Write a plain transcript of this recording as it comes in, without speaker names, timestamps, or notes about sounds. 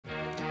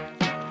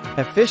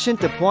Efficient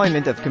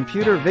deployment of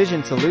computer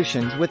vision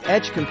solutions with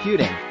edge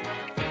computing.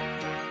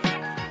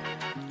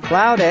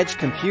 Cloud edge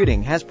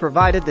computing has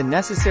provided the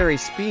necessary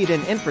speed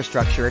and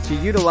infrastructure to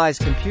utilize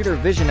computer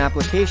vision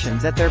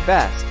applications at their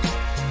best.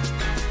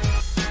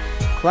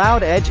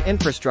 Cloud edge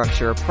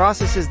infrastructure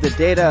processes the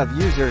data of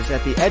users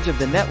at the edge of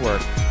the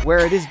network,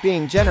 where it is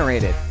being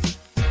generated.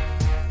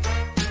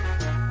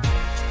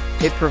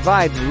 It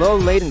provides low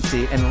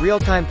latency and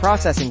real-time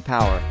processing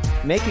power,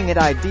 making it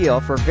ideal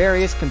for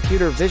various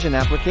computer vision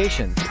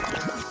applications.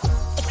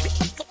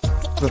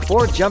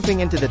 Before jumping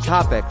into the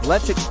topic,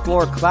 let's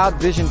explore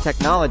cloud vision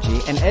technology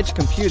and edge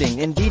computing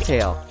in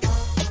detail.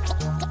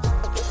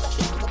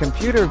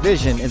 Computer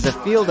vision is a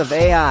field of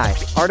AI,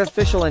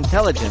 artificial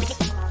intelligence,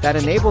 that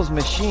enables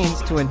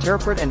machines to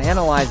interpret and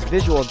analyze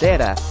visual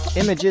data,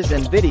 images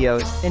and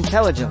videos,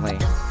 intelligently.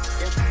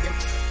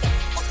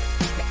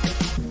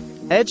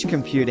 Edge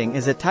computing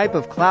is a type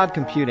of cloud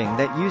computing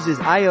that uses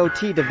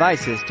IoT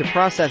devices to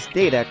process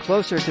data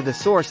closer to the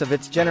source of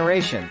its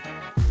generation.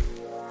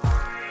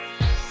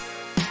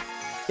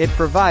 It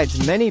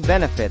provides many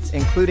benefits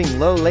including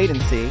low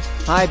latency,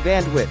 high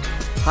bandwidth,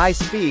 high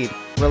speed,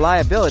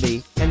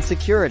 reliability, and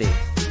security.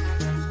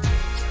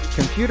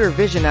 Computer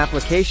vision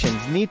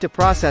applications need to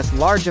process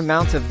large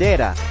amounts of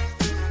data.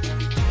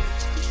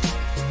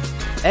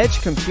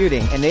 Edge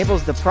computing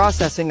enables the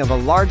processing of a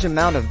large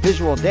amount of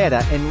visual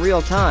data in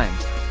real time.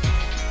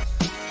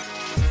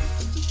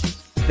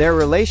 Their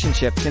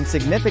relationship can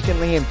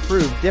significantly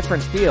improve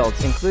different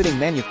fields including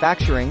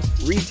manufacturing,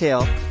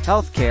 retail,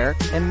 healthcare,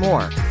 and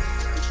more.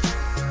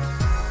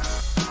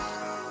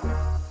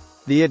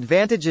 The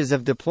advantages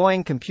of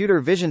deploying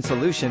computer vision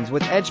solutions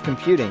with edge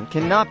computing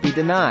cannot be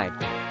denied.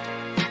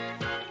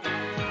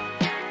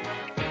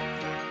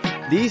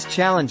 These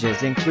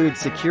challenges include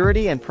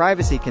security and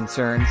privacy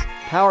concerns,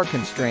 power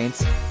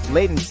constraints,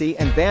 latency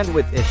and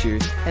bandwidth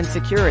issues, and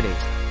security.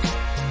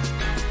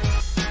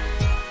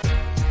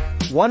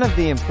 One of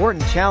the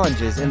important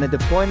challenges in the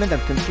deployment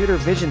of computer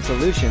vision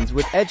solutions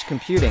with edge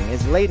computing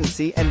is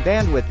latency and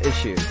bandwidth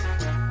issues.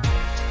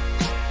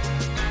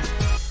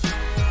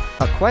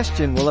 A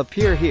question will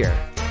appear here.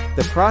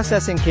 The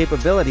processing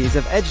capabilities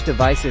of edge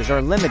devices are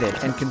limited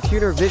and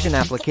computer vision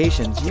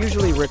applications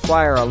usually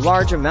require a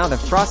large amount of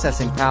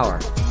processing power.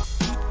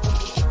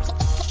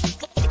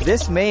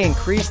 This may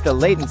increase the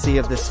latency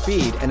of the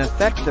speed and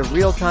affect the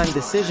real-time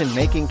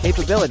decision-making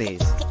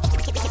capabilities.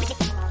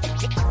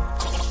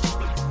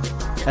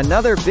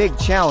 Another big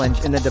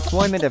challenge in the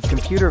deployment of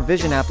computer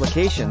vision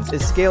applications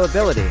is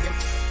scalability.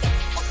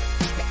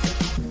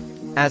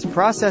 As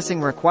processing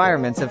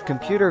requirements of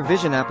computer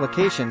vision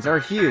applications are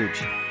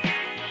huge.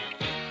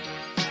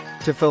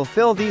 To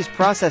fulfill these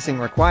processing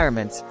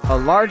requirements, a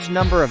large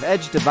number of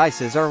edge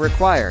devices are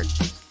required.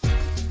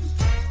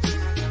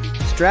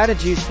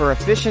 Strategies for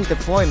efficient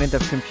deployment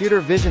of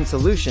computer vision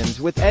solutions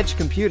with edge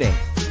computing.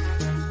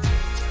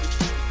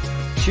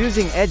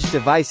 Choosing edge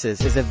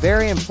devices is a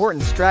very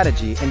important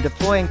strategy in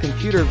deploying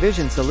computer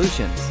vision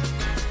solutions.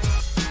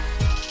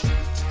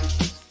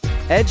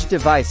 Edge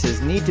devices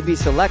need to be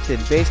selected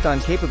based on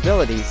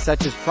capabilities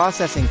such as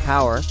processing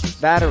power,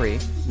 battery,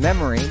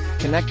 memory,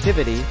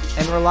 connectivity,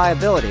 and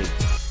reliability.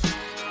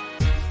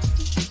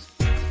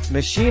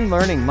 Machine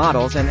learning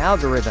models and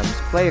algorithms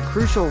play a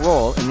crucial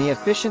role in the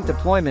efficient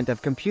deployment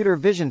of computer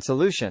vision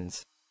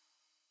solutions.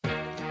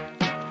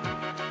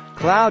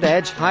 Cloud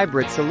edge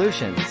hybrid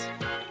solutions.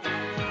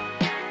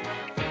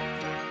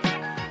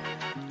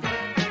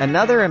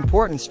 Another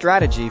important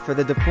strategy for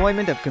the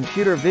deployment of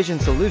computer vision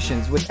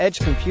solutions with edge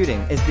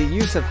computing is the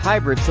use of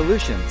hybrid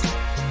solutions.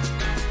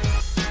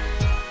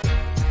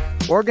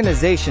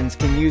 Organizations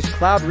can use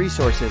cloud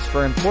resources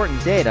for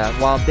important data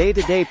while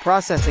day-to-day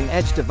processing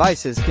edge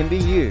devices can be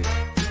used.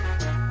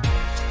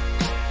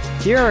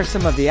 Here are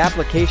some of the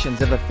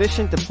applications of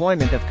efficient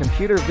deployment of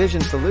computer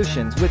vision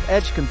solutions with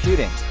edge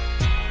computing.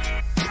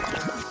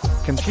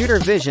 Computer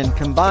vision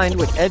combined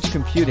with edge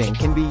computing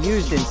can be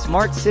used in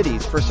smart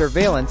cities for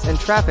surveillance and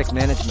traffic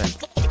management.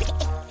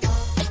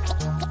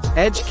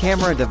 Edge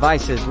camera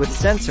devices with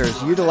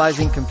sensors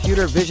utilizing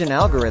computer vision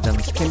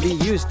algorithms can be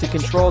used to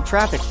control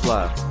traffic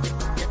flow.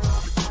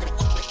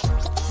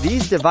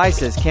 These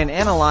devices can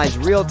analyze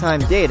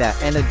real-time data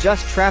and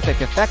adjust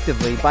traffic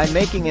effectively by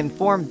making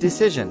informed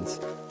decisions.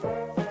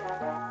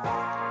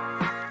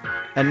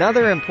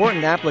 Another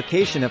important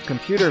application of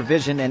computer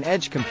vision and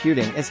edge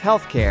computing is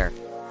healthcare.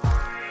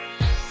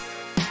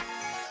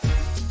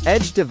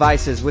 Edge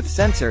devices with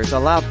sensors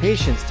allow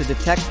patients to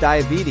detect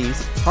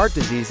diabetes, heart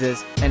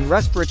diseases, and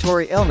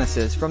respiratory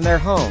illnesses from their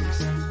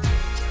homes.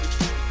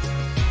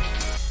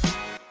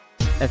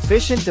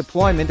 Efficient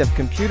deployment of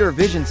computer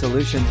vision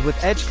solutions with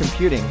edge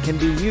computing can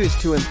be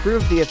used to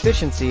improve the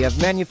efficiency of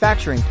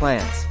manufacturing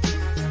plants.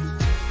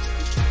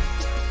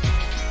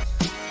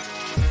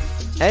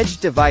 Edge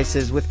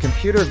devices with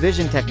computer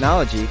vision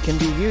technology can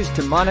be used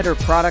to monitor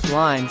product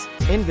lines,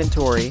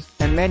 inventory,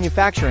 and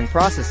manufacturing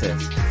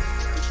processes.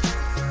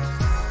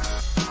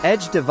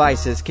 Edge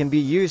devices can be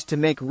used to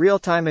make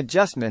real-time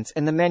adjustments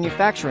in the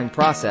manufacturing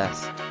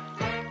process.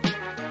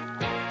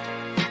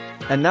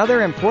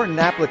 Another important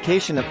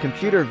application of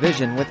computer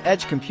vision with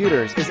edge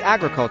computers is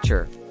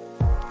agriculture.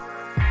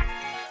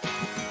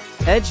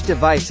 Edge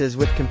devices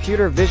with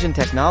computer vision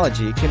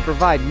technology can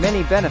provide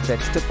many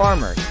benefits to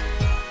farmers.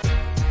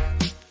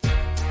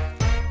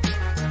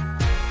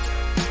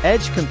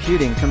 Edge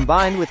computing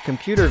combined with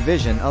computer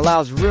vision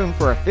allows room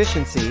for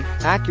efficiency,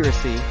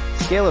 accuracy,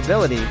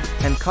 scalability,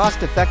 and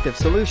cost-effective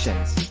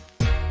solutions.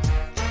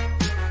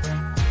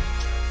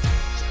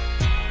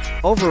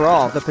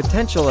 Overall, the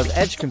potential of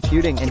edge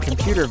computing and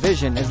computer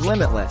vision is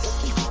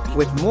limitless.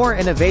 With more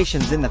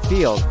innovations in the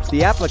field,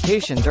 the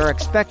applications are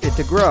expected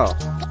to grow.